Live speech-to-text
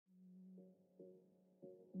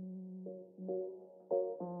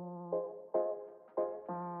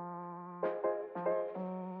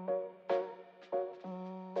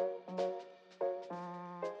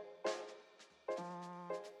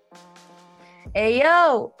Hey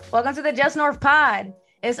yo, welcome to the Just North Pod.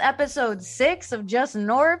 It's episode 6 of Just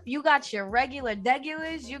North. You got your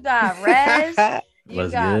regulars, you got Rez, you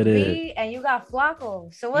Let's got get me, it. and you got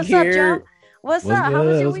Flacco. So what's up, Here. Joe? What's What's up? How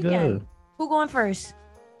was good? your What's weekend? good? Who going first?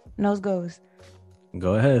 Nose goes.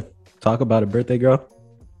 Go ahead. Talk about it, birthday girl.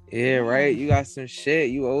 Yeah, right. You got some shit.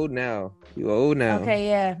 You old now. Okay,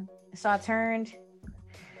 yeah. So I turned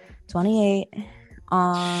 28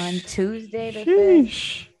 on Tuesday the 5th.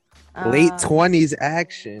 Sheesh. Late 20s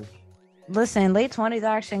action. Listen, late 20s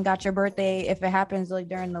action got your birthday. If it happens like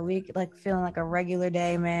during the week, like feeling like a regular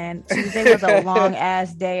day, man. Tuesday was a long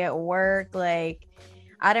ass day at work. Like,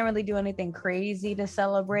 I didn't really do anything crazy to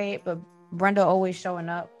celebrate, but Brenda always showing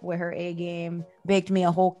up with her A game, baked me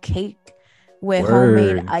a whole cake with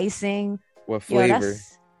homemade Word. What icing. Yo, flavor?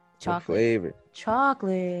 that's What chocolate. flavor?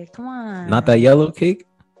 Chocolate. Come on. Not that yellow cake?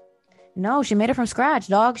 No, she made it from scratch,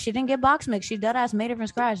 dog. She didn't get box mix. She dead ass made it from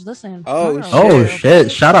scratch. Listen. Oh, tomorrow, shit. Oh, okay?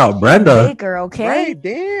 shit. Shout out Brenda. Baker, okay? Right,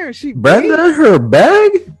 damn. She Brenda, her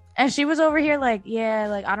bag? And she was over here like, yeah,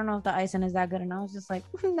 like, I don't know if the icing is that good. And I was just like,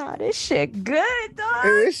 nah, this shit good, dog.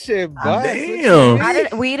 This shit bust.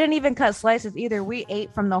 Damn. We didn't even cut slices either. We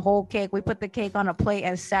ate from the whole cake. We put the cake on a plate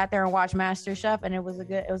and sat there and watched MasterChef, and it was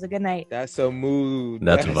a good night. That's a mood.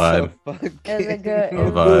 That's a vibe. So fucking It was a good,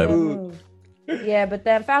 A vibe. move. Yeah, but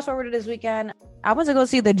then fast forward to this weekend, I went to go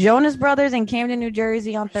see the Jonas Brothers in Camden, New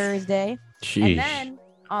Jersey on Thursday. And Sheesh. then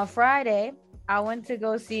on Friday, I went to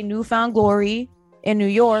go see Newfound Glory in New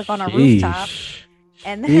York on a Sheesh. rooftop.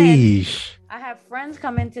 And then Sheesh. I have friends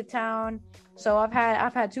come into town. So I've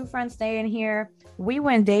had two friends staying here. We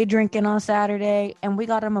went day drinking on Saturday and we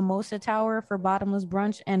got a mimosa tower for bottomless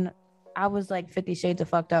brunch. And I was like 50 shades of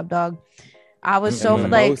fucked up, dog. I was so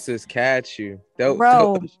And like, mimosas catch you. They'll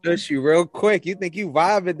Bro. shush you real quick. You think you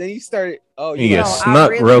vibing, then you start. Oh, You you get know,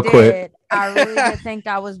 snuck real quick. I really did think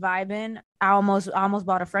I was vibing. I almost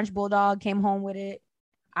bought a French bulldog, came home with it.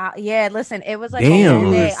 Yeah, listen, it was like a Damn. long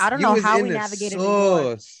You day. was- I don't you know was how in we the navigated New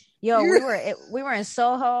York. sauce. Yo, You- we were in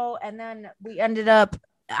Soho, and then we ended up,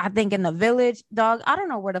 I think, in the Village, dog. I don't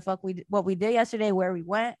know where the fuck what we did yesterday, where we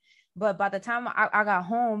went, but by the time I got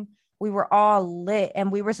home, we were all lit,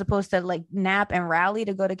 and we were supposed to like nap and rally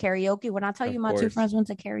to go to karaoke. When I tell Of you, my two course. friends went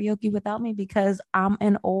to karaoke without me because I'm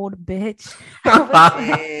an old bitch.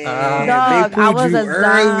 Damn, Dog, they I pulled was you a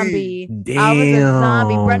early. zombie. I was a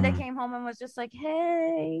zombie. Brenda Damn. came home and was just like,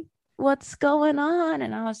 "Hey, what's going on?"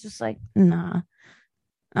 And I was just like, "Nah,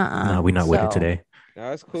 Nah, we not with it So, today.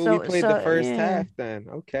 That's cool. So- We played so, the first yeah. half then.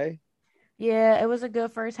 Okay. Yeah, it was a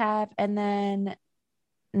good first half, and then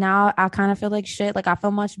now I kind of feel like shit. Like I feel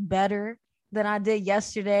much better than I did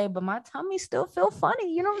yesterday, but my tummy still feel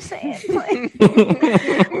funny. You know what I'm saying?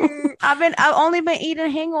 Like, I've only been eating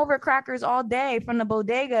hangover crackers all day from the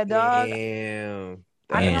bodega, dog. Damn.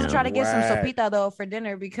 I think I'm Damn. trying to get some Whack. sopita though for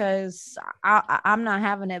dinner because I'm not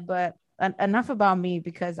having it. But enough about me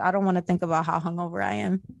because I don't want to think about how hungover I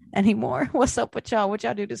am anymore. What's up with y'all? What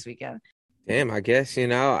y'all do this weekend? Damn, I guess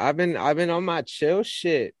I've been on my chill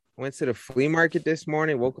shit. Went to the flea market this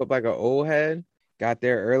morning, woke up like an old head. Got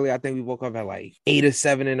there early. I think we woke up at like 8 or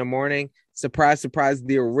 7 in the morning. Surprise, surprise,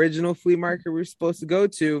 the original flea market we were supposed to go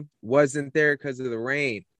to wasn't there because of the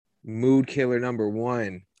rain. Mood killer number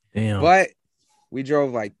 1. Damn. But we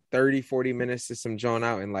drove like 30, 40 minutes to some joint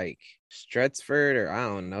out in like Strettsford or I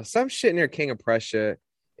don't know, some shit near King of Prussia.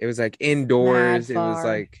 It was like indoors. Mad It was far.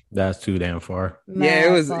 like, That's too damn far. yeah, it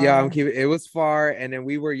Mad was. Yeah, far. I'm keeping. It was far, and then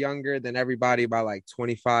we were younger than everybody by like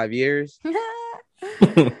 25 years.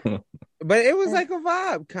 But it was like a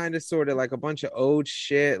vibe, kind of, sort of like a bunch of old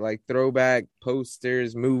shit, like throwback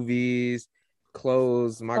posters, movies,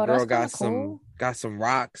 clothes. My Oh, girl that's got kinda cool. got some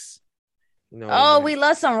rocks. You know, Oh, like- we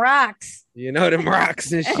love some rocks. you know them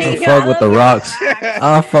rocks and I shit. Yeah, fuck with I the love rocks. rocks.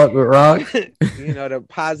 I fuck with rocks. You know, the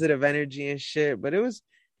positive energy and shit. But it was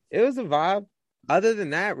a vibe. Other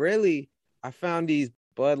than that, really, I found these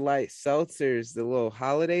Bud Light seltzers, the little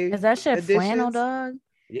holiday. Is that shit flannel, editions. dog?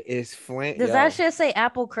 It's flan. Does yo. that shit say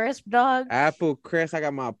apple crisp, dog? Apple crisp. I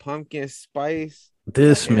got my pumpkin spice.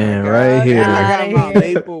 This And man I got- right here. and I got Outta my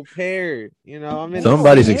here. maple pear. You know, I'm in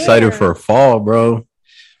Somebody's Yeah. excited for fall, bro.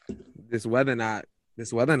 this weather. Not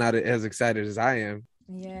as excited as I am.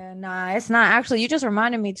 Yeah, nah, it's not. Actually, you just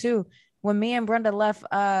reminded me too. When me and Brenda left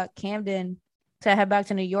Camden to head back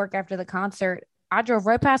to New York after the concert, I drove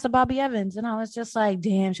right past the Bobby Evans, and I was just like,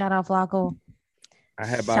 "Damn, shout out Flacco." I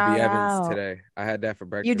had Bobby Shout Evans out. today. I had that for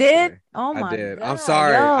breakfast. You did? today. Oh I my did. God, I'm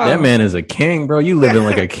sorry. yo. That man is a king, bro. You living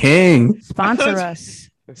like a king. Sponsor us.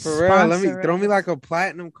 For real, Sponsor throw me us. like a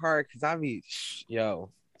platinum card because I mean, yo,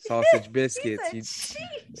 sausage biscuits. She said,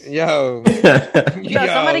 "Sheesh." Yo, Yo,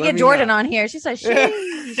 somebody get Jordan on here. She said,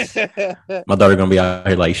 sheesh. My daughter gonna be out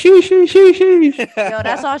here like sheesh, sheesh, sheesh, sheesh. Yo,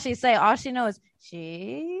 that's all she say. All she knows is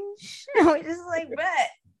sheesh. We just like bet.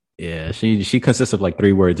 Yeah, she consists of like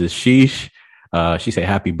 3 words. Is sheesh. She say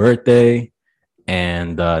happy birthday,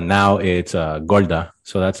 and now it's gorda.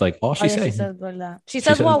 So that's like all she say. She says gorda. She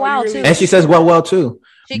says says, wow too. And she says well too.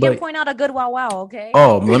 She can point out a good wow, okay?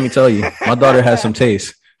 Oh, let me tell you, my daughter has some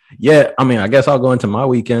taste. Yeah, I mean, I guess I'll go into my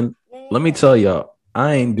weekend. Let me tell y'all,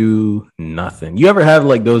 I ain't do nothing. You ever have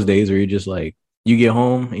like those days where you're just like, you get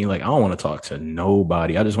home and you're like, I don't want to talk to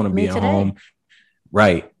nobody. I just want to be at home.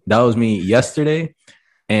 Right. That was me yesterday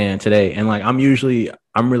and today. And like, I'm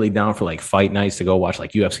really down for like fight nights to go watch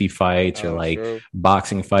like UFC fights or like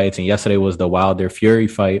boxing fights. And yesterday was the Wilder Fury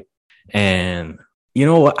fight. And you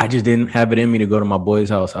know what? I just didn't have it in me to go to my boy's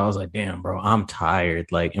house. I was like, damn, bro, I'm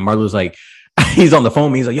tired. Like, and Marlo's like, he's on the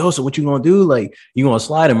phone. He's like, yo, so what you gonna do? Like, you gonna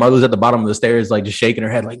slide? And Marlo's at the bottom of the stairs, like just shaking her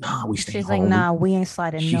head, like, nah, we stay home. She's like, nah, we ain't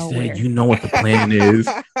sliding nowhere. She said, you know what the plan is.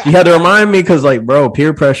 She had to remind me because, like, bro,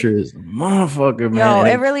 peer pressure is motherfucker, man.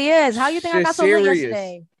 Yo, it really is. How you think I got so lit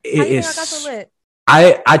yesterday? How you think I got so lit?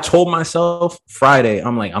 I told myself Friday,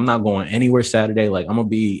 I'm like, I'm not going anywhere Saturday. Like, I'm gonna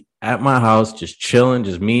be at my house, just chilling,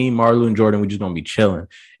 just me, Marlo, and Jordan. We just gonna be chilling.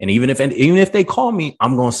 And even if they call me,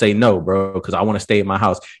 I'm gonna say no, bro, because I want to stay at my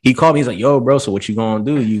house. He called me. He's like, yo, bro, so what you gonna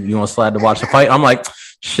do? You gonna slide to watch the fight? I'm like,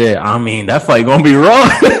 shit. I mean, that fight gonna be raw.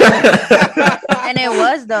 And it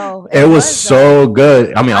was though. It was so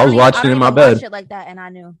good. I mean, I was watching in my bed. Shit like that, and I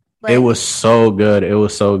knew. Like, it was so good. It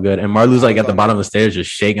was so good. And Marlu's like at the bottom of the stairs,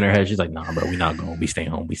 just shaking her head. She's like, nah, bro, we not going. We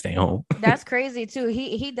staying home. We staying home. That's crazy too.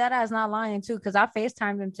 He dead ass not lying too. Cause I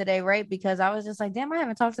FaceTimed him today, right? Because I was just like, damn, I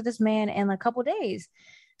haven't talked to this man in a couple days.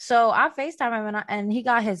 So I FaceTimed him and he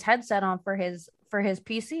got his headset on for his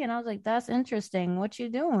PC. And I was like, that's interesting. What you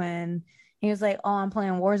doing? He was like, oh, I'm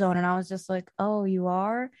playing Warzone. And I was just like, oh, you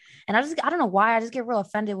are? And I don't know why. I just get real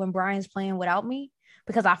offended when Brian's playing without me.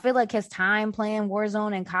 Because I feel like his time playing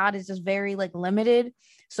Warzone and COD is just very like limited.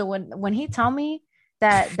 So when he tell me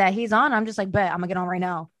that he's on, I'm just like, bet I'm gonna get on right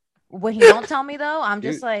now. When he don't tell me though, I'm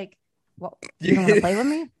just like, well, you don't want to play with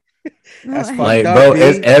me? That's like, bro,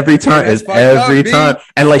 it's every time. It's every time.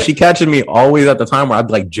 And like she catching me always at the time where I'd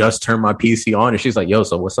like just turn my PC on and she's like, yo,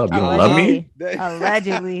 so what's up? You don't love me?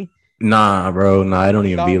 Allegedly. Nah, bro. Nah, I don't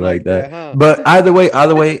even be like that. Huh? But either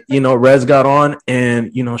way, you know, Rez got on and,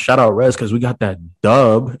 you know, shout out Rez because we got that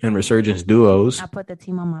dub in Resurgence Duos. I put the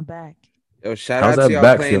team on my back. Yo, shout out to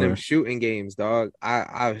y'all playing them shooting games, dog.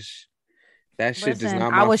 I was that shit does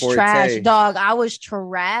not my forte. Trash, dog. I was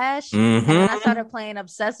trash. Mm-hmm. And then I started playing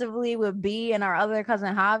obsessively with B and our other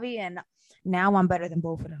cousin Javi, and now I'm better than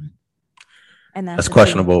both of them. And that's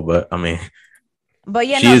questionable, but I mean, but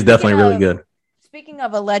yeah, she is definitely really good. Speaking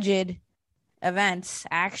of alleged events,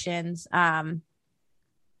 actions,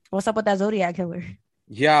 what's up with that Zodiac killer?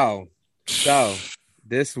 Yo, so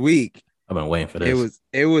this week I've been waiting for this.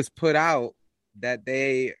 It was put out that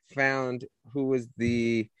they found who was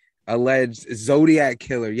the alleged Zodiac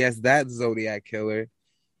killer. Yes, that Zodiac killer.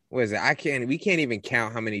 What is it? We can't even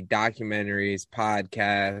count how many documentaries,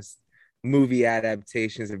 podcasts, movie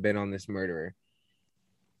adaptations have been on this murderer.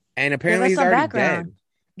 And apparently he's already dead.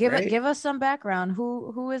 Give us some background.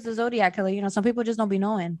 Who is the Zodiac killer? You know, some people just don't be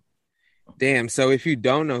knowing. Damn. So if you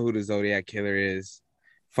don't know who the Zodiac killer is,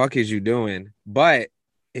 fuck is you doing? But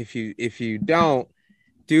if you don't,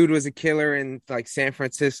 dude was a killer in like San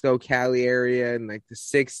Francisco, Cali area in like the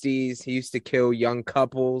 60s. He used to kill young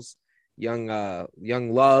couples, young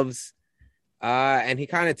loves. And he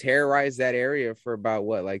kind of terrorized that area for about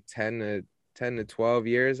like 10 to 12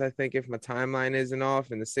 years, I think, if my timeline isn't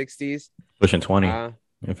off, in the 60s. Pushing 20.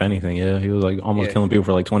 If anything, yeah, he was like almost killing people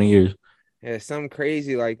for like 20 years. Yeah, something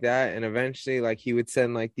crazy like that. And eventually, like, he would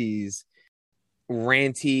send like these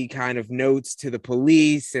ranty kind of notes to the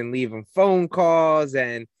police and leave them phone calls.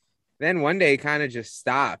 And then one day, it kind of just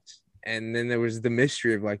stopped. And then there was the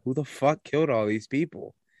mystery of like, who the fuck killed all these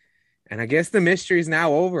people? And I guess the mystery is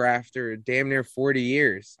now over after damn near 40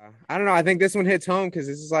 years. I don't know. I think this one hits home because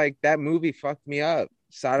this is like, that movie fucked me up.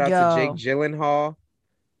 Shout out to Jake Gyllenhaal.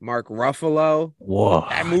 Mark Ruffalo. Whoa.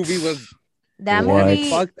 That movie was that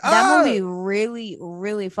movie really,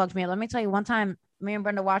 really fucked me up. Let me tell you, one time me and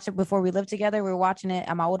Brenda watched it before we lived together. We were watching it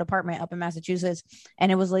at my old apartment up in Massachusetts,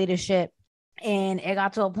 and it was late as shit. And it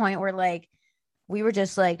got to a point where like we were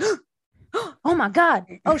just like, oh my God,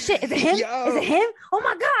 oh shit, is it him? Is it him? Oh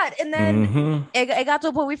my God. And then it got to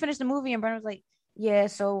a point we finished the movie and Brenda was like, yeah,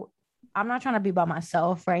 so I'm not trying to be by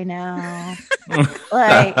myself right now.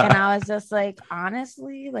 Like, and I was just like,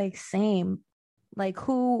 honestly, like, same. Like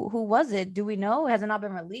who was it? Do we know? Has it not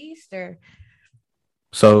been released or?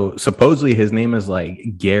 So supposedly his name is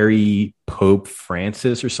like Gary Pope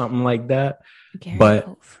Francis or something like that. Gary But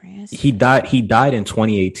Pope Francis. he died in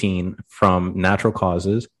 2018 from natural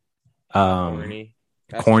causes. Corny.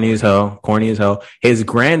 That's Corny as hell. Corny as hell. His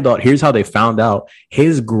granddaughter, here's how they found out.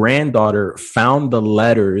 His granddaughter found the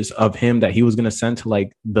letters of him that he was gonna send to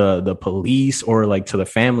like the police or like to the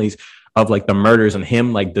families of like the murders and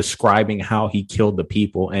him like describing how he killed the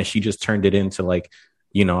people. And she just turned it into like,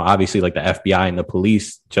 obviously like the FBI and the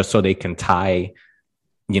police just so they can tie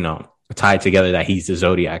together that he's the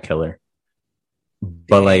Zodiac killer.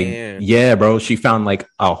 But like, yeah, bro, she found like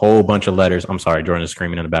a whole bunch of letters. I'm sorry, Jordan is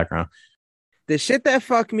screaming in the background. The shit that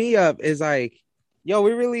fucked me up is like, yo,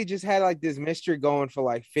 we really just had like this mystery going for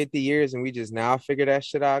like 50 years and we just now figured that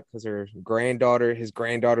shit out because his granddaughter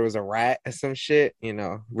was a rat or some shit.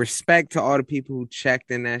 Respect to all the people who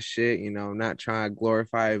checked in that shit, not trying to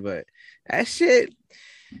glorify it, but that shit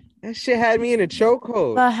had me in a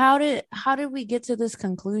chokehold. But how did we get to this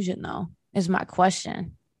conclusion though, is my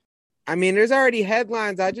question. I mean, there's already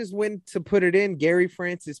headlines. I just went to put it in Gary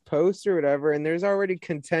Francis post or whatever, and there's already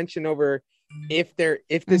contention over if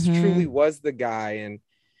this truly was the guy. And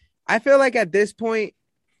I feel like at this point,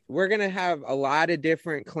 we're going to have a lot of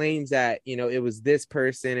different claims that, it was this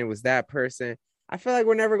person, it was that person. I feel like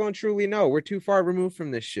we're never going to truly know. We're too far removed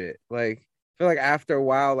from this shit. Like, I feel like after a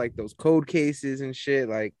while, like those code cases and shit,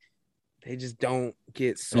 like they just don't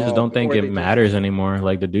get solved. I just don't think it matters anymore.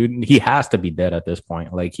 Like the dude, he has to be dead at this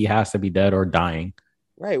point. Like he has to be dead or dying.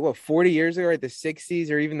 Right. What, 40 years ago, right? The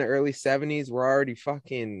 60s or even the early 70s, we're already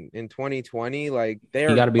fucking in 2020. Like he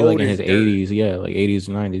got to be like in his 80s. Yeah, like 80s,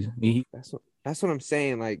 90s. That's what I'm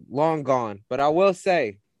saying. Like long gone. But I will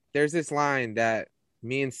say there's this line that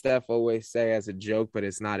me and Steph always say as a joke, but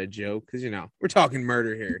it's not a joke because, we're talking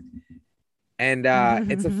murder here. And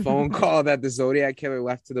it's a phone call that the Zodiac killer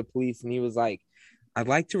left to the police. And he was like, I'd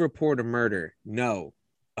like to report a murder. No,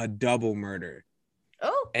 a double murder.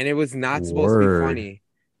 Oh. And it was not supposed to be funny.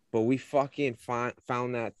 But we fucking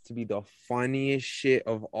found that to be the funniest shit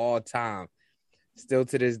of all time. Still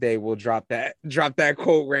to this day, we'll drop that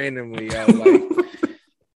quote randomly. Like.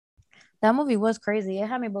 That movie was crazy. It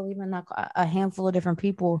had me believing that a handful of different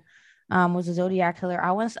people was a Zodiac killer.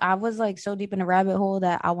 I was like so deep in the rabbit hole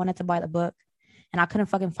that I wanted to buy the book, and I couldn't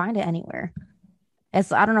fucking find it anywhere. I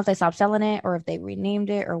don't know if they stopped selling it or if they renamed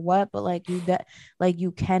it or what, but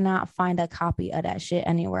you cannot find a copy of that shit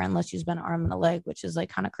anywhere unless you spend an arm and a leg, which is like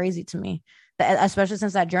kind of crazy to me. Especially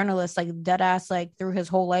since that journalist like dead ass like threw his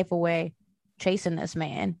whole life away chasing this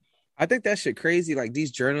man. I think that shit crazy. Like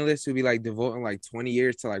these journalists who be like devoting like 20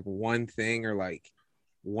 years to like one thing or like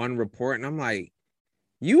one report, and I'm like,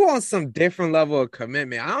 you want some different level of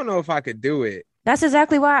commitment. I don't know if I could do it. That's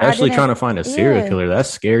exactly why actually trying to find a serial killer. That's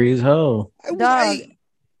scary as hell. Dog.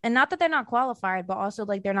 And not that they're not qualified, but also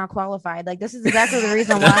like they're not qualified. Like this is exactly the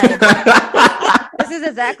reason why. This is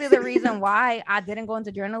exactly the reason why I didn't go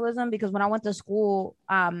into journalism, because when I went to school,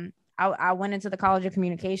 I went into the College of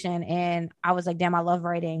Communication and I was like, damn, I love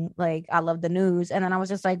writing. Like I love the news. And then I was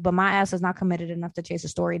just like, but my ass is not committed enough to chase a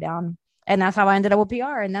story down. And that's how I ended up with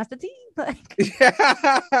PR, and that's the team.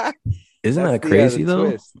 Like. Isn't that crazy though?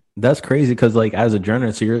 Twist. That's crazy because like as a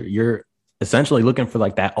journalist, you're essentially looking for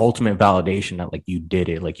like that ultimate validation that like you did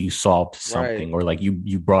it, like you solved something, right, or like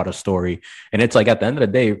you brought a story. And it's like at the end of the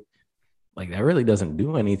day, like that really doesn't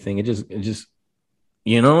do anything. It just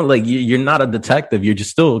like you're not a detective. You're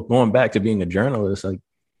just still going back to being a journalist. Like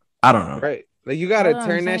I don't know. Right. Like you gotta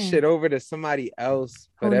turn that shit over to somebody else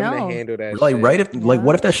for them to handle that. Like shit. Right if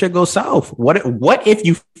what if that shit goes south? What if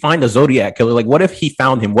you find a Zodiac killer? Like what if he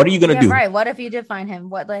found him? What are you gonna do? Right. What if you did find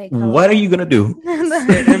him? What are you gonna do?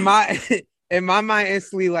 in my mind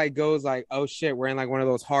instantly like goes like, oh shit, we're in like one of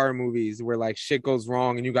those horror movies where like shit goes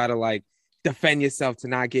wrong and you gotta like defend yourself to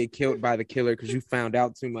not get killed by the killer because you found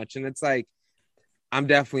out too much. And it's like, I'm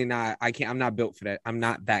definitely not. I'm not built for that. I'm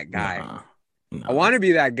not that guy. Nah. I want to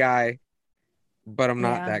be that guy, but I'm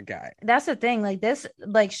not that guy. That's the thing. Like this,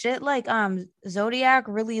 like shit, like Zodiac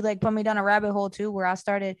really like put me down a rabbit hole too, where I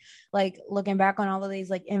started like looking back on all of these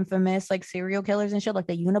like infamous like serial killers and shit, like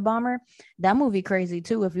the Unabomber. That movie crazy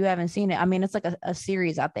too. If you haven't seen it, I mean, it's like a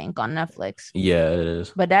series I think on Netflix. Yeah, it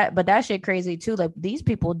is. But that shit crazy too. Like these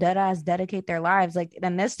people dead ass dedicate their lives. Like,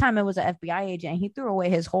 and this time it was an FBI agent. And he threw away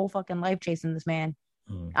his whole fucking life chasing this man.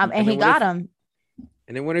 And he got him.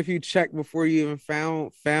 And then what if you check before you even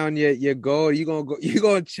found your goal? You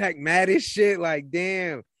gonna check mad as shit? Like,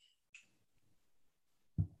 damn.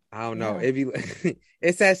 I don't know. If you,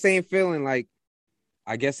 it's that same feeling. Like,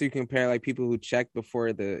 I guess you compare like people who checked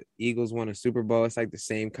before the Eagles won a Super Bowl. It's like the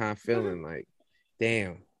same kind of feeling. Like,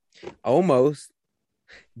 Damn. Almost.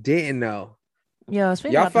 Didn't know. Yo,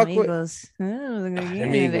 speaking Y'all about the fuck with Eagles, it was a good them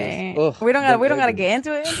game Eagles. today. Ugh, We don't them gotta Eagles. get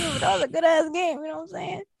into it, but that was a good ass game. You know what I'm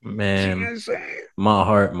saying? Man, my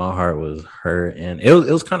heart was hurt, and it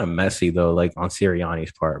was kind of messy though, like on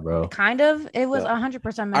Sirianni's part, bro. Kind of. It was Yeah.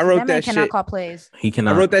 100% I messy. wrote That man that cannot shit. call plays. He I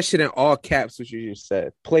cannot. wrote that shit in all caps, what you just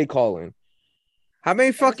said. Play calling. How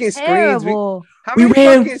many fucking screens? Terrible. How We many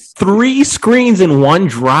ran fucking 3 screens in one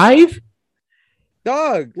drive.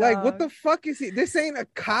 dog? Like, what Dog. the fuck is he? This ain't a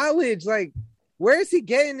college. Like, where is he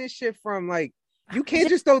getting this shit from? Like, you can't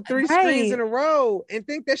just throw 3 screens in a row and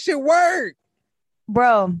think that shit work.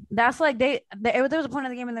 Bro, that's like there was a point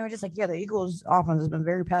in the game and they were just like, yeah, the Eagles offense has been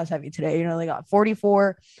very pass heavy today. You know, they got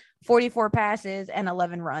 44 passes and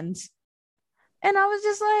 11 runs. And I was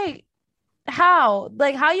just like, how?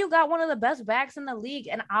 Like, how you got one of the best backs in the league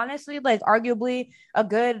and honestly, like arguably a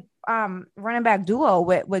good running back duo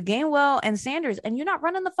with Gainwell and Sanders, and you're not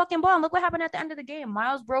running the fucking ball. And look what happened at the end of the game.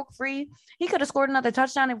 Miles broke free. He could have scored another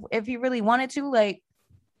touchdown if he really wanted to. Like,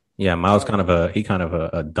 Yeah, Miles kind of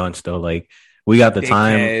a dunce though. Like, we got the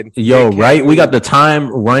time, Dickhead. right? We got the time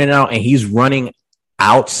running out, and he's running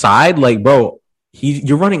outside. Like, bro,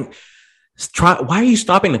 you're running. Why are you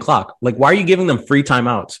stopping the clock? Like, why are you giving them free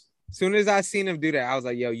timeouts? As soon as I seen him do that, I was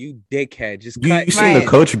like, yo, you dickhead. Just You cut. seen the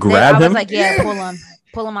coach I grab was him? like, yeah,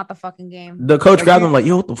 pull him out the fucking game. The coach Like, grabbed him like,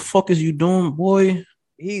 yo, what the fuck is you doing, boy?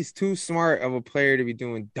 He's too smart of a player to be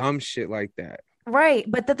doing dumb shit like that. Right,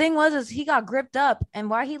 but the thing was, is he got gripped up, and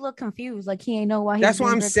why he looked confused, like he ain't know why. That's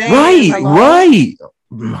what I'm saying. Right, Like, right. Oh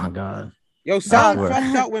my god. Yo, something Dog.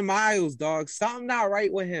 fucked up with Miles, dog. Something not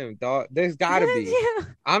right with him, dog. There's gotta be.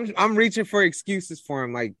 I'm reaching for excuses for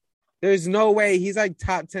him. Like, there's no way he's like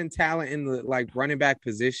top 10 talent in the like running back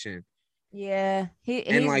position. Yeah, he's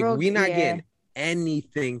like real, we not yeah. getting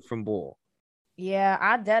anything from Bull. Yeah,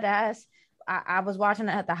 I dead ass. I was watching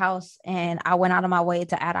it at the house, and I went out of my way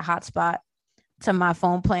to add a hotspot to my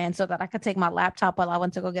phone plan so that I could take my laptop while I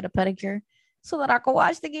went to go get a pedicure, so that I could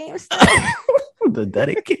watch the game. The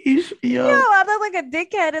dedication, yo. I look like a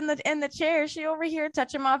dickhead in the chair. She over here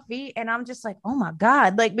touching my feet, and I'm just like, oh my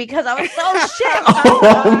god, like because I was so shit.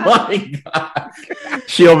 Oh my god.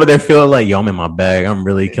 She over there feeling like, yo, I'm in my bag. I'm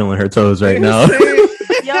really killing her toes right now.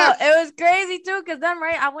 Yo, it was crazy too, because then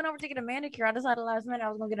I went over to get a manicure. I decided last minute I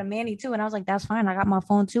was gonna get a mani too, and I was like, that's fine. I got my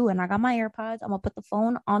phone too, and I got my AirPods. I'm gonna put the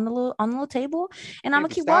phone on the little table, and I'm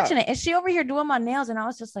gonna keep watching it. And she over here doing my nails, and I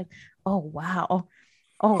was just like, oh wow.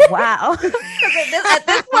 At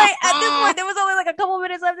this point, there was only like a couple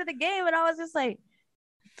minutes left in the game, and I was just like,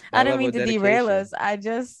 I didn't mean to derail us.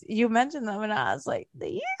 You mentioned them, and I was like,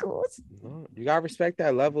 the Eagles. You gotta respect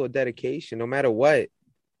that level of dedication, no matter what.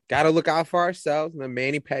 Gotta look out for ourselves, the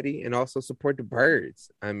Manny Petty, and also support the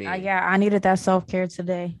Birds. I mean, yeah, I needed that self-care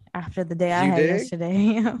today after the day I had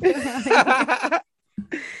yesterday.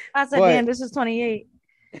 I said, damn, this is 28.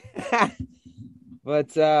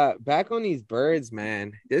 But back on these Birds,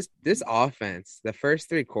 man, this offense, the first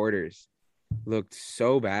 3 quarters looked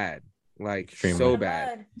so bad. Like Extremely. so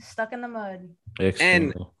bad. Stuck in the mud.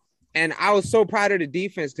 And I was so proud of the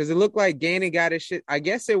defense because it looked like Gannon got his shit. I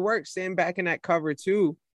guess it worked, sitting back in that cover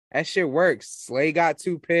too. That shit works. Slay got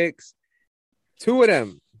 2 picks. 2 of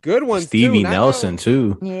them. Good ones. Stevie Nelson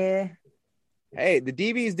too. Yeah. Hey, the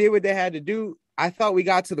DBs did what they had to do. I thought we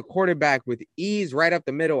got to the quarterback with ease right up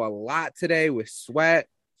the middle a lot today with Sweat.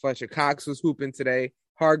 Fletcher Cox was hooping today.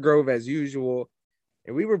 Hargrove as usual.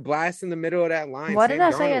 And we were blasting the middle of that line. What did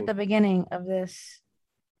I say at the beginning of this?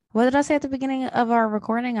 What did I say at the beginning of our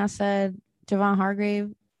recording? I said Javon Hargrave.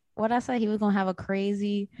 What did I say? He was going to have a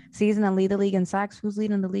crazy season and lead the league in sacks. Who's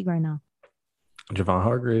leading the league right now? Javon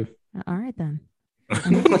Hargrave. All right, then.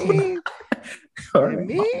 All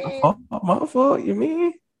right. My fault. You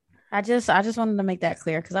mean? I just wanted to make that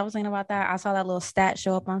clear because I was thinking about that. I saw that little stat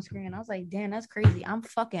show up on screen. I was like, damn, that's crazy. I'm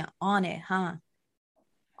fucking on it, huh?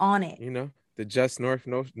 On it. You know, the Just North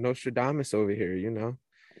Nostradamus over here, you know?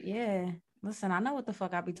 Yeah. Listen, I know what the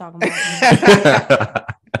fuck I be talking about.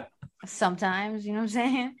 Sometimes, you know what I'm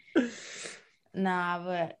saying? Nah,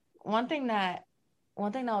 but one thing that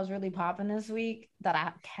was really popping this week that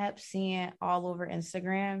I kept seeing all over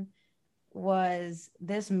Instagram was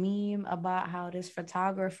this meme about how this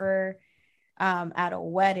photographer at a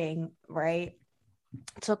wedding, right,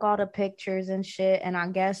 took all the pictures and shit, and I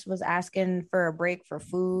guess was asking for a break for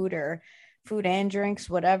food and drinks,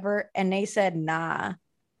 whatever, and they said, nah,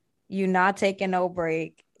 you not taking no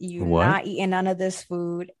break. You not eating none of this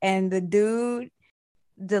food. And the dude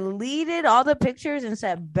deleted all the pictures and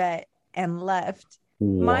said bet and left.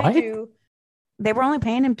 What? Mind you, they were only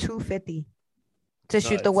paying him $250 to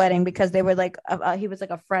shoot the wedding because they were like he was like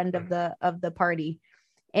a friend of the party.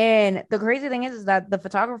 And the crazy thing is that the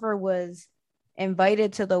photographer was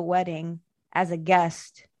invited to the wedding as a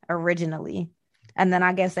guest originally, and then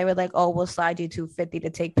I guess they were like, oh, we'll slide you $250 to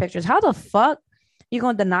take pictures. How the fuck you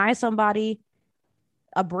gonna deny somebody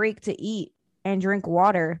a break to eat and drink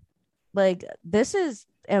water? Like, this is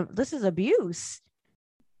abuse.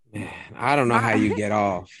 Man, I don't know how you get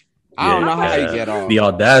off. I don't know how you get off. The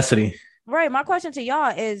audacity. Right. My question to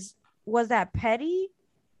y'all is, was that petty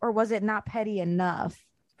or was it not petty enough?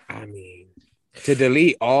 I mean, to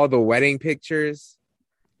delete all the wedding pictures.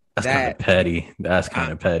 That's kind of petty. That's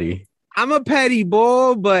kind of petty. I'm a petty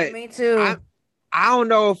bull, but me too. I don't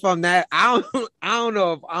know if I'm that. I don't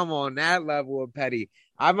know if I'm on that level of petty.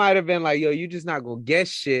 I might have been like, yo, you just not gonna get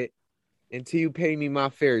shit until you pay me my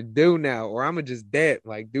fair due now, or I'm gonna just dead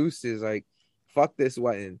like deuces, like fuck this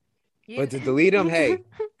wedding. But to delete him, hey,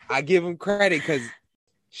 I give him credit because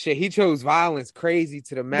shit, he chose violence crazy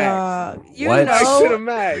to the max. You know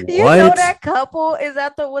that couple was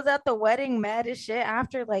at the wedding mad as shit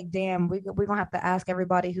after, like, damn, we're gonna have to ask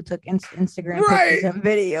everybody who took Instagram pictures and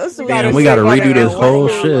videos. So we gotta redo this whole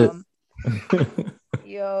shit.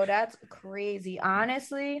 Yo, that's crazy.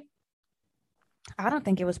 Honestly, I don't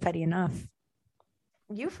think it was petty enough.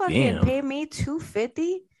 You fucking paid me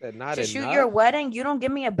 $250 to shoot your wedding. You don't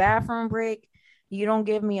give me a bathroom break. You don't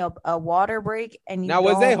give me a water break. And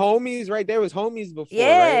was they homies? Right, there was homies before.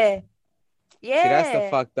 Yeah, right? Yeah. See, that's the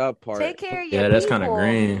fucked up part. Take care of your that's kind of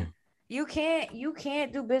green. You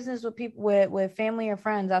can't do business with people with family or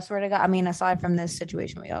friends. I swear to God. I mean, aside from this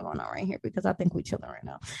situation we got going on right here, because I think we chilling right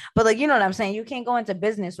now. But like, you know what I'm saying? You can't go into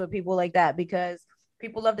business with people like that because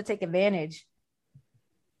people love to take advantage.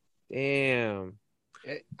 Damn.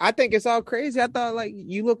 I think it's all crazy. I thought, like,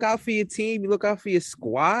 you look out for your team, you look out for your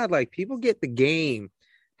squad. Like, people get the game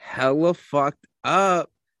hella fucked up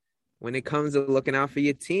when it comes to looking out for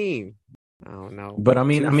your team. I don't know. But I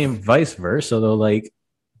mean, vice versa though. Like,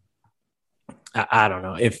 I don't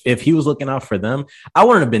know. If he was looking out for them, I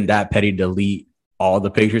wouldn't have been that petty to delete all the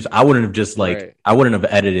pictures. I wouldn't have just I wouldn't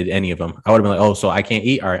have edited any of them. I would have been like, oh, so I can't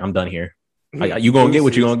eat. All right, I'm done here. Like, you gonna get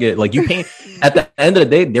what you gonna get. Like, you paying at the end of the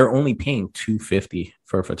day, they're only paying $250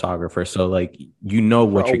 for a photographer. So like, you know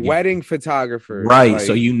what you're getting. Wedding photographer, right? Like,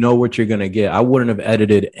 so you know what you're gonna get. I wouldn't have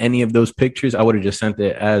edited any of those pictures. I would have just sent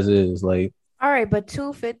it as is. Like, all right, but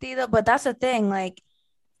 $250 though. But that's the thing. Like,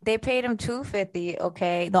 they paid him $250.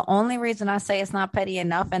 Okay, the only reason I say it's not petty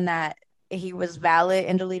enough and that he was valid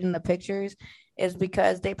in deleting the pictures is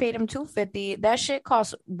because they paid him $250. That shit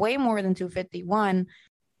costs way more than $250. One.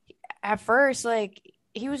 At first, like,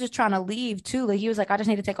 he was just trying to leave too. Like, he was like, I just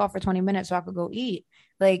need to take off for 20 minutes so I could go eat.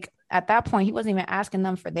 Like, at that point, he wasn't even asking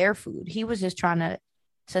them for their food. He was just trying to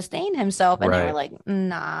sustain himself. And they were like,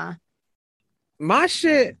 nah. My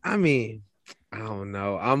shit, I mean, I don't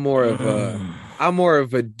know. I'm more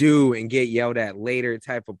of a do and get yelled at later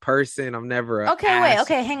type of person. I'm never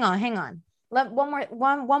Okay, hang on.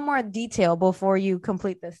 One more detail before you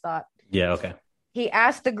complete this thought. Yeah, okay. He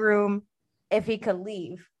asked the groom if he could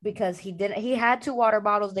leave because he had 2 water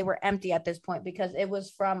bottles. They were empty at this point because it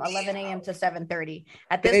was from 11 a.m. to 7:30.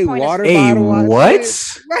 At this point,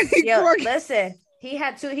 what? Yo, listen,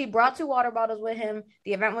 he brought 2 water bottles with him.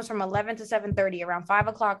 The event was from 11 to 7:30. Around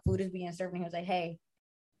 5:00, food is being served. And he was like, hey,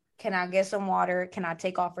 can I get some water? Can I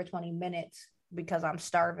take off for 20 minutes? Because I'm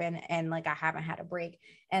starving and like I haven't had a break.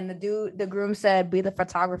 And the groom said, be the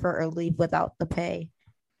photographer or leave without the pay.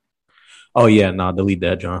 Oh yeah, delete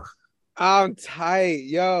that, John. I'm tight,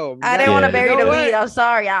 yo. I didn't want to bury the lead. I'm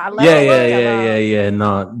sorry. Yeah.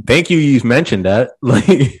 No, thank you. You mentioned that.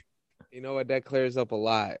 Like, you know what? That clears up a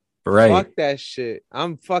lot. Right. Fuck that shit.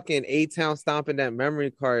 I'm fucking A-Town stomping that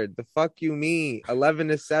memory card. The fuck you mean? 11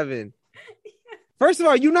 to 7. First of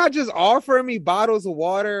all, you not just offering me bottles of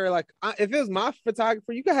water. Like, if it was my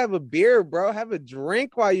photographer, you could have a beer, bro. Have a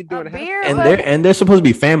drink while you're doing it. And they're supposed to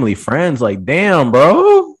be family friends. Like, damn,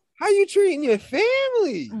 bro. How you treating your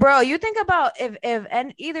family? Bro, you think about if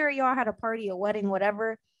and either of y'all had a party, a wedding,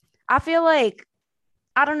 whatever. I feel like,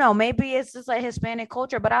 I don't know, maybe it's just like Hispanic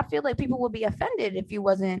culture, but I feel like people would be offended if you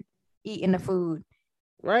wasn't eating the food.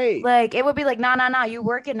 Right. Like, it would be like, nah, you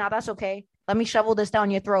working? Nah, that's okay. Let me shovel this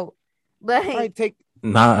down your throat. Like,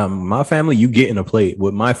 my family, you get in a plate.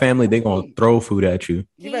 With my family, they gonna throw food at you.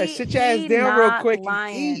 You better sit your ass down real quick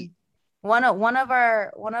and eat. One of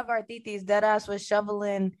our titis, deadass, was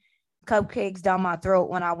shoveling cupcakes down my throat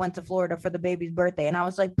when I went to Florida for the baby's birthday, and I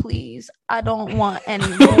was like, please, I don't want any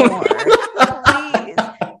more. Please.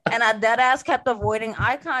 And I deadass kept avoiding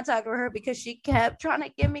eye contact with her because she kept trying to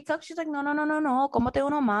give me cupcakes. She's like, no, como te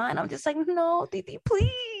uno más? And I'm just like, no, titi,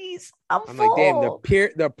 please. please. I'm I'm full. like,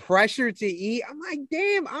 damn, the pressure to eat. I'm like,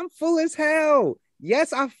 damn, I'm full as hell.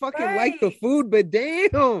 Yes, I fucking like the food, but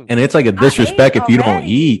damn. And it's like a disrespect if you don't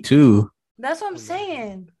eat too. That's what I'm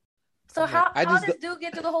saying. So how does dude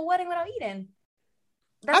get to the whole wedding without eating?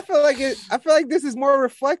 I feel like this is more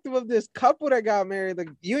reflective of this couple that got married. Like,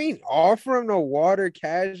 you ain't offering no water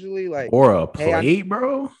casually, like, or a plate,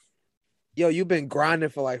 bro. Yo, you've been grinding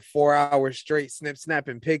for like 4 hours straight,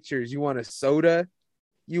 snapping pictures. You want a soda?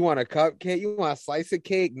 You want a cupcake? You want a slice of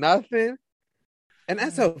cake? Nothing. And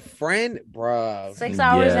that's a friend, bro. 6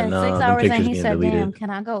 hours and he said, damn, can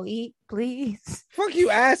I go eat, please? Fuck you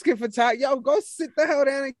asking for time. Yo, go sit the hell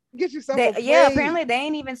down and get yourself a plate. Yeah, apparently they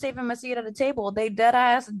ain't even saving him a seat at the table. They dead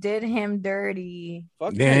ass did him dirty.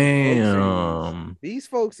 Fuck damn. These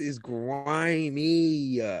folks is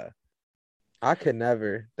grimy. I could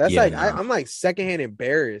never. That's I'm like secondhand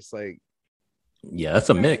embarrassed. Like, yeah, that's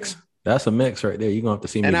a mix. That's a mix right there. You're gonna have to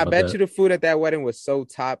see me. And I bet you the food at that wedding was so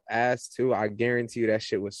top ass too. I guarantee you that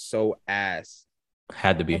shit was so ass.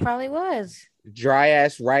 Had to be. It probably was. Dry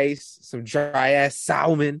ass rice, some dry ass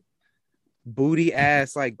salmon, booty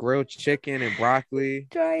ass like grilled chicken and broccoli.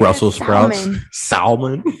 Brussels sprouts,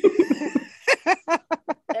 salmon.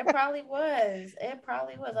 It probably was.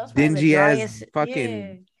 Dingy ass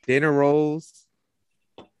fucking dinner rolls.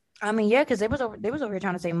 I mean, yeah, because they was over here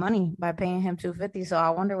trying to save money by paying him $250. So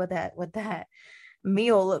I wonder what that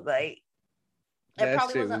meal looked like. It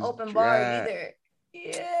probably wasn't open bar either.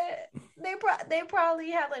 Yeah, they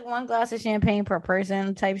probably had like one glass of champagne per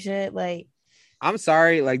person type shit. Like, I'm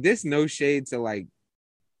sorry, like this no shade to like,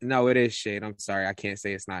 no, it is shade. I'm sorry, I can't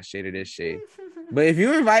say it's not shade. It is shade. But if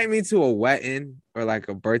you invite me to a wedding or like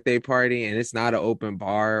a birthday party and it's not an open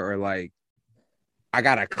bar or like I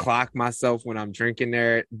gotta clock myself when I'm drinking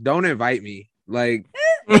there, don't invite me. Like,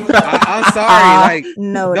 I'm sorry. Like,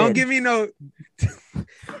 don't give me no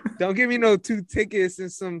 2 tickets and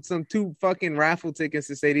some 2 fucking raffle tickets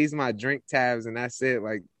to say these are my drink tabs and that's it.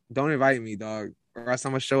 Like, don't invite me, dog, or else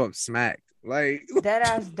I'm gonna show up smacked. Like, that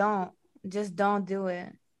ass don't do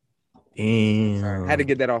it. Damn. Sorry, I had to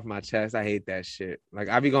get that off my chest. I hate that shit. Like,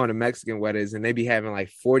 I be going to Mexican weddings and they be having like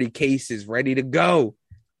 40 cases ready to go.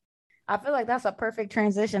 I feel like that's a perfect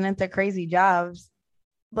transition into crazy jobs.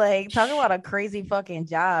 Like, talk about a crazy fucking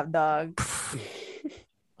job, dog.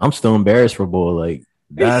 I'm still embarrassed for boy. Like,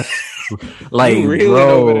 that's like,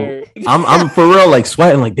 bro. I'm for real, like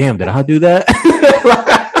sweating. Like, damn, did I do that?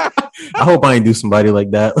 I hope I ain't do somebody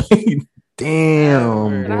like that.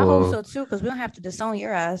 Damn, and I hope so too, because we don't have to disown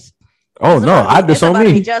your ass. Oh no, I disown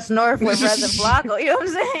me. Just north with Resident Blanco, you know what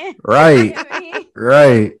I'm saying? Right,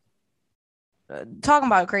 right. Talking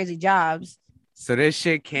about crazy jobs. So this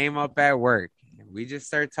shit came up at work. We just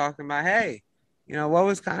started talking about, hey, you know, what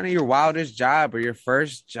was kind of your wildest job or your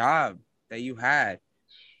first job that you had?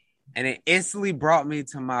 And it instantly brought me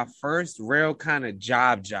to my first real kind of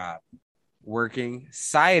job, working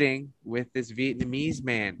siding with this Vietnamese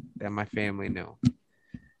man that my family knew.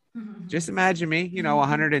 Just imagine me, you know,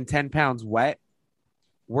 110 pounds wet,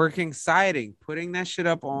 working siding, putting that shit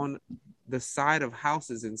up on the side of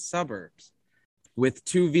houses in suburbs with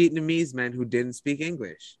 2 Vietnamese men who didn't speak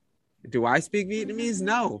English. Do I speak Vietnamese?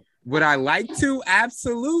 No. Would I like to?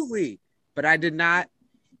 Absolutely. But I did not.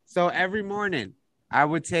 So every morning I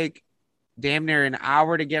would take damn near an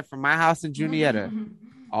hour to get from my house in Juniata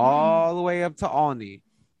all the way up to Olney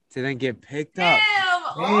to then get picked up.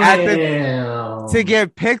 To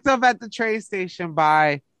get picked up at the train station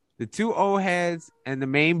by the 2 old heads and the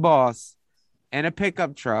main boss and a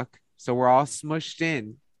pickup truck. So we're all smushed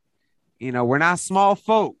in. You know, we're not small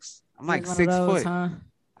folks. I'm like 6 foot. Huh?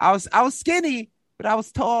 I was skinny, but I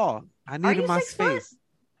was tall. I needed my space. Foot?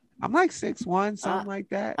 I'm like 6'1", something like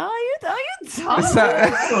that. You tall?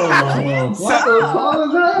 Something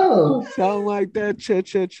like that. Chill.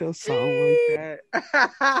 Something like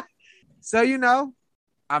that. So, you know,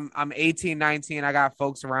 I'm 18, 19. I got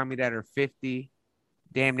folks around me that are 50,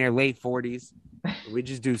 damn near late 40s. We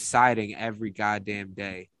just do siding every goddamn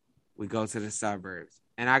day. We go to the suburbs.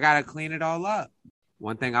 And I got to clean it all up.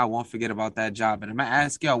 One thing I won't forget about that job, and I'm going to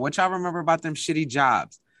ask y'all, what y'all remember about them shitty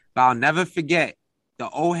jobs? But I'll never forget the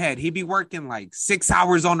old head. He be working like 6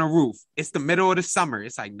 hours on the roof. It's the middle of the summer.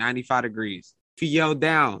 It's like 95 degrees. If he yelled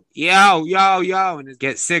down, yo, and it's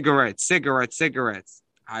get cigarettes.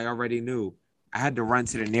 I already knew. I had to run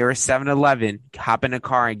to the nearest 7-Eleven, hop in the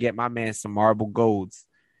car, and get my man some Marble Golds.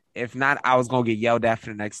 If not, I was going to get yelled at for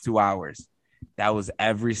the next 2 hours. That was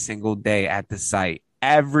every single day at the site.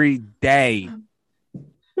 Every day.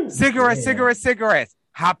 Cigarettes.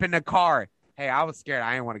 Hop in the car. Hey, I was scared.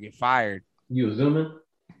 I didn't want to get fired. You was zooming?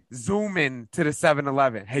 Zooming to the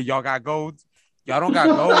 7-Eleven. Hey, y'all got golds? Y'all don't got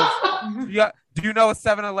goals. Do you know a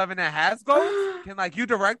 7-Eleven that has goals? Can like you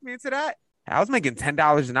direct me into that? I was making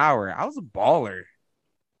 $10 an hour. I was a baller.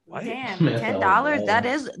 What? Damn, $10. That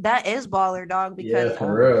is baller, dog. Because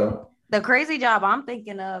for real. The crazy job I'm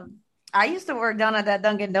thinking of, I used to work down at that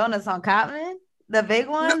Dunkin' Donuts on Cotman, the big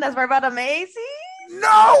one that's right by the Macy's.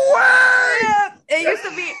 No way! Yeah, it used to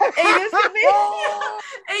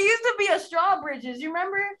be a Strawbridges. You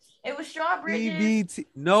remember? It was Strawbridges. BBT.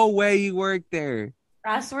 No way you worked there.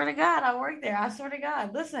 I swear to God, I worked there. I swear to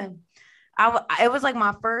God. Listen, it was like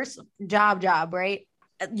my first job, right?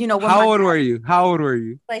 You know, how old were you?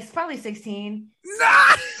 Like probably 16.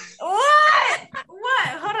 Nah! What?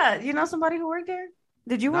 Hold on. You know somebody who worked there?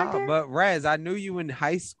 Did you work there? But Rez, I knew you in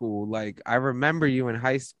high school. Like I remember you in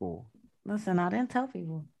high school. Listen, I didn't tell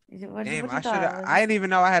people. Damn, I didn't even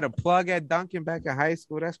know I had a plug at Dunkin' back in high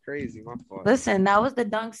school. That's crazy. My fault. Listen, that was the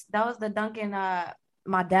Dunkin'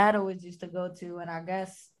 my dad always used to go to, and I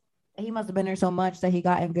guess he must have been there so much that he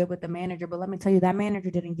got in good with the manager. But let me tell you, that manager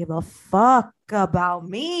didn't give a fuck about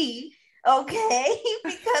me. Okay.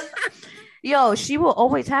 Because yo, she will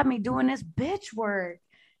always have me doing this bitch work.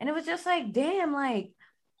 And it was just like, damn, like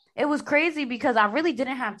it was crazy because I really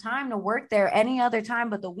didn't have time to work there any other time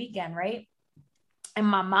but the weekend, right? And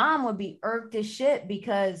my mom would be irked as shit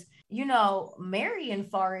because, you know, Marion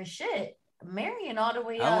far as shit. Marion all the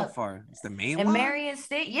way up. Far. It's the main and line? Marion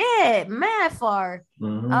State, yeah, mad far.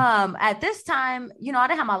 Mm-hmm. At this time, you know, I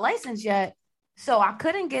didn't have my license yet, so I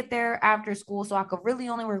couldn't get there after school. So I could really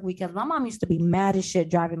only work weekends. My mom used to be mad as shit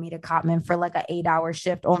driving me to Cotman for like an 8-hour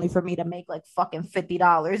shift, only for me to make like fucking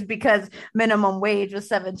 $50 because minimum wage was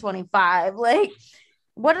 $7.25. Like,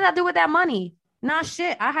 what did I do with that money? Nah,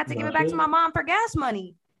 shit. I had to give it back to my mom for gas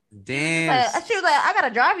money. Damn. She was like, I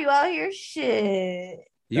gotta drive you out here. Shit.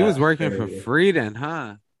 You was working for free then,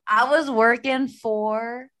 huh? I was working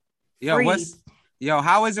for free.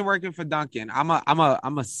 How is it working for Dunkin'? I'm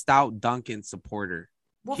a stout Dunkin' supporter.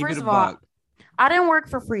 Well, first of all, I didn't work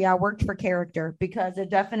for free. I worked for character because it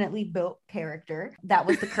definitely built character. That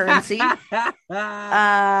was the currency.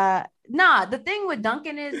 The thing with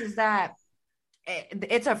Dunkin' is that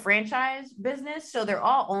it's a franchise business, so they're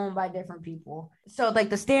all owned by different people. So like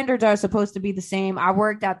the standards are supposed to be the same. I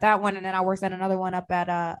worked at that one, and then I worked at another one up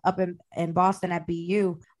in Boston at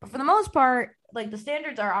BU. But for the most part, like the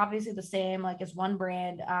standards are obviously the same. Like it's one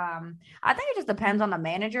brand. I think it just depends on the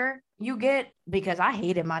manager you get, because I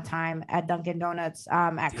hated my time at Dunkin' Donuts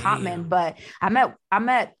at Cotman, but I met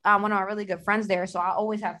one of our really good friends there, so I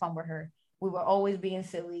always have fun with her. We were always being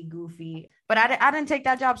silly, goofy. But I didn't take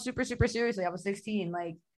that job super, super seriously. I was 16.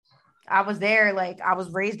 Like, I was there. Like, I was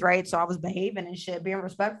raised right. So I was behaving and shit, being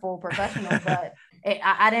respectful, professional. But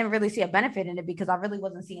I didn't really see a benefit in it because I really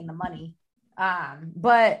wasn't seeing the money.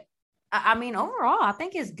 But, I mean, overall, I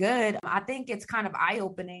think it's good. I think it's kind of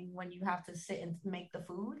eye-opening when you have to sit and make the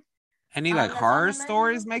food. Any like horror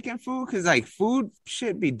stories making food? Because like food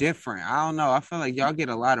should be different. I don't know. I feel like y'all get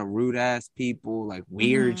a lot of rude ass people, like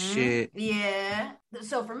weird shit. Yeah.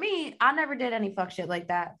 So for me, I never did any fuck shit like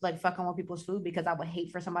that, like fucking with people's food, because I would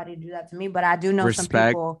hate for somebody to do that to me. But I do know some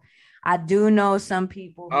people. Oh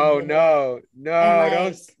no,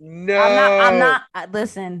 like, no. I'm not.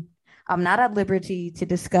 Listen. I'm not at liberty to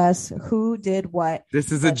discuss who did what.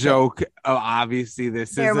 This is a joke. Obviously,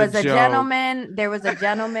 there was a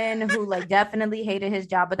gentleman who like definitely hated his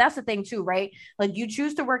job. But that's the thing too, right? Like you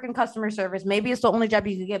choose to work in customer service. Maybe it's the only job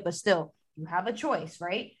you can get, but still, you have a choice,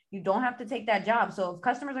 right? You don't have to take that job. So if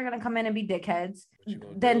customers are gonna come in and be dickheads,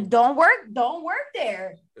 then don't work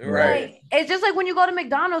there. Right. Like, it's just like when you go to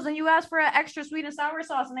McDonald's and you ask for an extra sweet and sour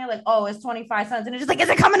sauce, and they're like, "Oh, it's 25 cents," and it's just like, "Is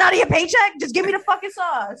it coming out of your paycheck? Just give me the fucking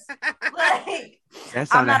sauce." Like, that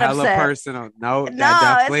sounded hella personal. No, that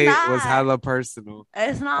definitely was hella personal.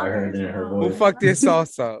 It's not. Who fucked your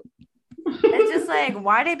sauce up? It's just like,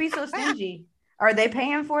 why they be so stingy? Are they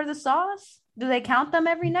paying for the sauce? Do they count them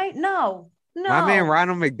every night? No. My man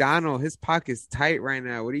Ronald McDonald, his pocket's tight right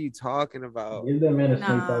now. What are you talking about? Give that man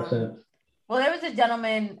 25 cents. Well, there was a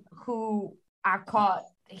gentleman who I caught.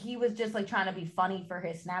 He was just like trying to be funny for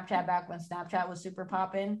his Snapchat back when Snapchat was super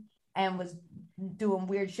popping, and was doing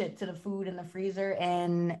weird shit to the food in the freezer.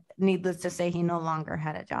 And needless to say, he no longer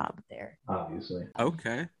had a job there. Obviously.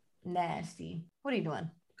 Okay. Nasty. What are you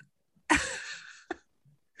doing?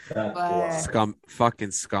 Fucking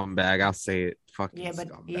scumbag. I'll say it. Fucking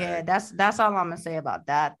scumbag. Yeah, that's all I'm gonna say about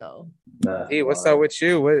that though. Hey, what's up with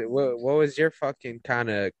you? What was your fucking kind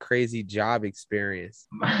of crazy job experience?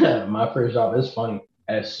 My first job is funny.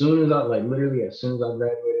 As soon as I graduated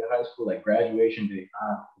high school, like graduation day,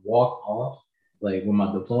 I walked off like with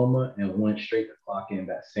my diploma and went straight to clock in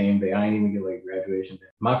that same day. I didn't even get like graduation day.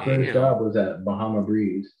 My first Damn. job was at Bahama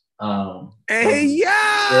Breeze. Hey, yo,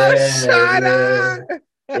 yeah, shut up.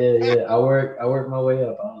 yeah. I worked my way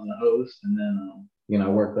up. I was a host, and then I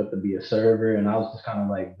worked up to be a server, and I was just kind of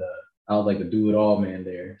like the do it all man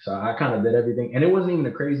there. So I kind of did everything, and it wasn't even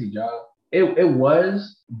a crazy job. It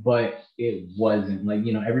was, but it wasn't. Like,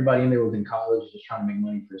 everybody in there was in college just trying to make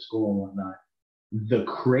money for school and whatnot. The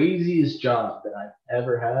craziest job that I've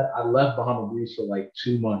ever had, I left Bahama Breeze for like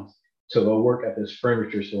 2 months to go work at this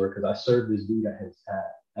furniture store because I served this dude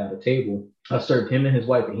at a table. I served him and his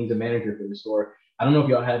wife, and he's a manager for the store. I don't know if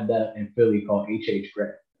y'all had that in Philly called H.H.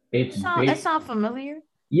 Gregg. It sounds familiar.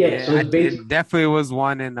 Yeah, so it definitely was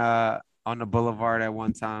one in on the boulevard at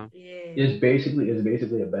one time. Yeah. It's basically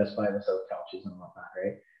a Best Buy that sells couches and whatnot,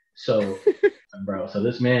 right? So, bro, so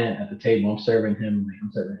this man at the table, I'm serving him,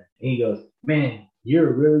 and he goes, "Man, you're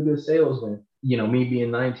a really good salesman." Me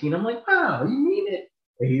being 19, I'm like, "Wow, you mean it?"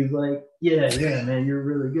 And he's like, "Yeah, man, you're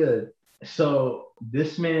really good." So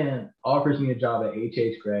this man offers me a job at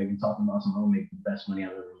H.H. Gregg and talking about I'm gonna make the best money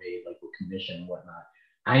I've ever made, like with commission and whatnot.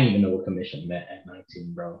 I didn't even know what commission meant at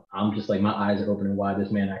 19, bro. I'm just like, my eyes are opening wide.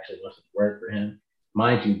 This man actually wants to work for him.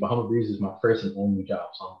 Mind you, Bahama Breeze is my first and only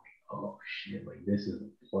job. So I'm like, oh shit, like this is a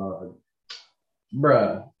plug.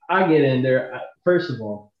 Bruh, I get in there. First of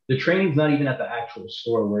all, the training's not even at the actual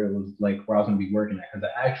store where it was like where I was gonna be working at, because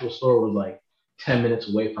the actual store was like 10 minutes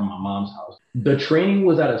away from my mom's house. The training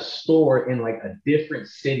was at a store in like a different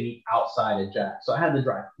city outside of Jack. So I had to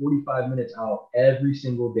drive 45 minutes out every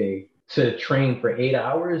single day to train for 8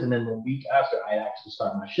 hours. And then the week after, I'd actually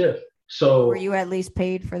start my shift. So were you at least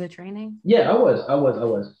paid for the training? Yeah, I was.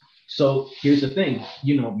 So here's the thing,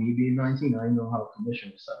 me being 19, I didn't know how to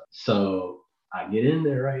commission stuff. So I get in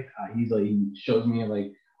there, right? He shows me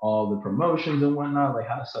like all the promotions and whatnot, like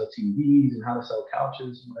how to sell TVs and how to sell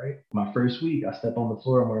couches, right? My first week, I step on the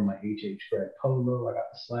floor, I'm wearing my H.H. Gregg polo, I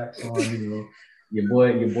got the slacks on, your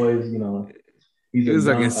boy's, He was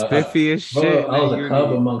looking spiffy as shit. Bro, I was a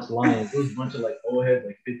cub amongst lions. There was a bunch of like old heads,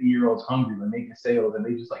 like 50-year-olds hungry, like making sales, and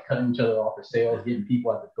they just like cutting each other off for sales, getting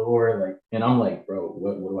people at the door. Like, and I'm like, bro,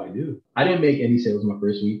 what do I do? I didn't make any sales my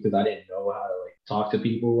first week because I didn't know how to like talk to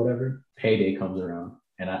people or whatever. Payday comes around,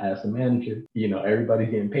 and I asked the manager, everybody's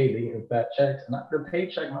getting paid, they getting fat checks, and my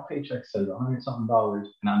paycheck says $100 something,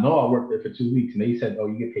 and I know I worked there for 2 weeks, and they said, oh,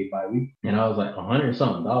 you get paid bi-week, and I was like $100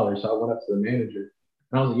 something. So I went up to the manager.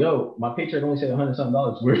 And I was like, yo, my paycheck only said $100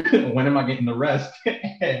 something. When am I getting the rest?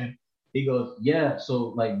 And he goes, yeah. So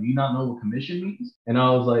like, do you not know what commission means? And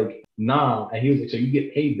I was like, nah. And he was like, so you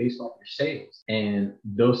get paid based off your sales. And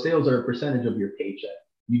those sales are a percentage of your paycheck.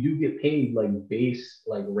 You do get paid like base,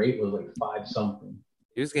 like rate was like 5 something.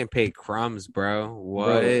 He was getting paid crumbs, bro.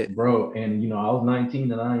 What? Bro. And I was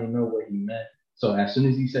 19 and I didn't know what he meant. So as soon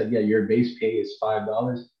as he said, yeah, your base pay is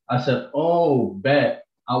 $5, I said, oh, bet.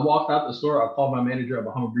 I walked out the store. I called my manager at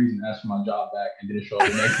Bahama Breeze and asked for my job back, and didn't show up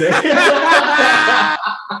the next day.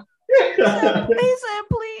 He said,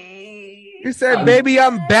 please. You said, baby,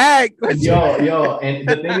 I'm back. Yo, and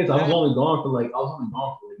the thing is, I was only gone for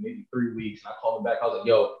maybe 3 weeks. And I called him back. I was like,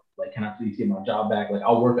 yo, like, can I please get my job back? Like,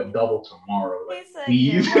 I'll work a double tomorrow. Like, he said,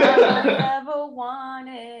 please. I never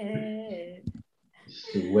wanted.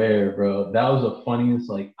 Swear, bro, that was the funniest.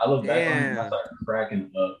 Like, I look back on it and I started cracking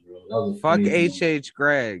up, bro. That was fuck H.H.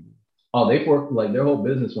 Gregg. Oh, they forked, like, their whole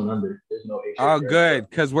business went under. There's no H.H. Oh, Gregg, good,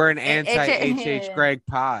 because we're an anti-H.H. Gregg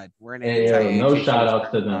pod. We're an anti. No shout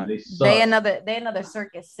outs to them. They another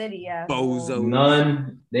Circus City, yeah. Bozos.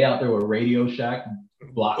 None. They out there with Radio Shack,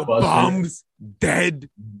 Blockbuster. Bums. Dead.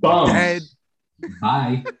 Bye.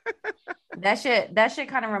 That shit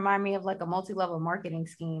kind of remind me of like a multi-level marketing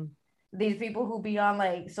scheme. These people who be on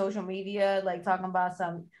like social media, like talking about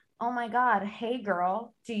some, oh my God, hey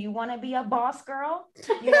girl, do you want to be a boss girl?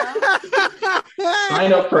 Sign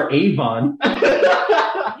up for Avon.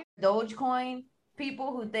 Dogecoin,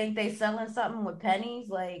 people who think they selling something with pennies,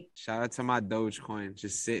 like. Shout out to my Dogecoin,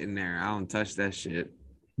 just sitting there. I don't touch that shit.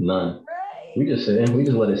 None. Right. We just sit and we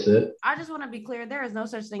just let it sit. I just want to be clear, there is no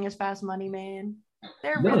such thing as fast money, man.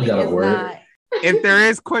 There really is not. If there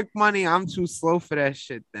is quick money, I'm too slow for that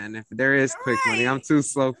shit then. If there is quick money, I'm too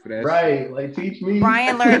slow for that shit. Like, teach me.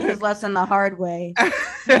 Brian learned his lesson the hard way.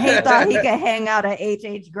 He thought he could hang out at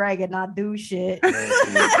H.H. Gregg and not do shit.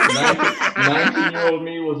 19-year-old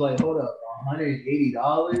me was like, hold up,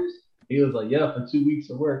 $180? He was like, yeah, for 2 weeks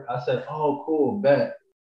of work. I said, oh, cool, bet.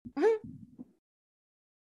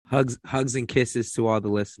 Hugs and kisses to all the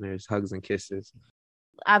listeners. Hugs and kisses.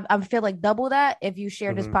 I feel like double that if you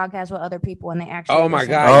share this Mhm. podcast with other people and they actually. Oh my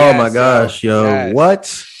listen. God. Oh yes, my gosh, yo. yes. What?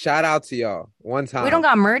 Shout out to y'all. One time. We don't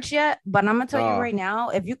got merch yet, but I'm gonna tell you Oh. right now,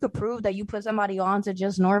 if you could prove that you put somebody on to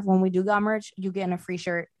Just North when we do got merch, you getting a free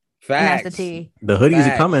shirt. Facts. And that's the tea. The hoodies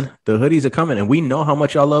Facts. are coming. The hoodies are coming. And we know how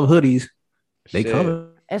much y'all love hoodies. They Shit. coming.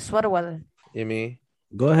 It's sweater weather. You mean?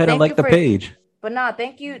 Go ahead and Thank like you the for- page. But nah,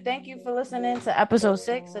 thank you for listening to episode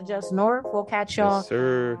 6 of Just North. We'll catch y'all Yes,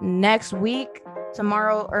 sir. next week,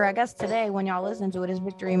 tomorrow, or I guess today when y'all listen to it is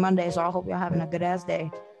Victory Monday. So I hope y'all having a good ass day.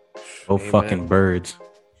 Oh, Amen. fucking birds.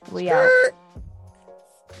 We out.